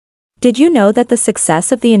Did you know that the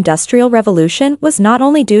success of the Industrial Revolution was not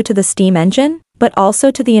only due to the steam engine, but also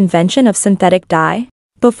to the invention of synthetic dye?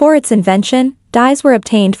 Before its invention, dyes were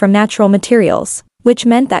obtained from natural materials, which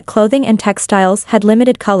meant that clothing and textiles had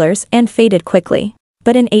limited colors and faded quickly.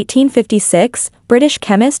 But in 1856, British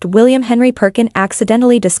chemist William Henry Perkin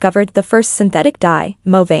accidentally discovered the first synthetic dye,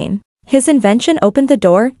 Mauvein. His invention opened the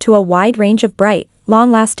door to a wide range of bright,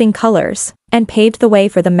 long-lasting colors, and paved the way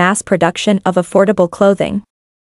for the mass production of affordable clothing.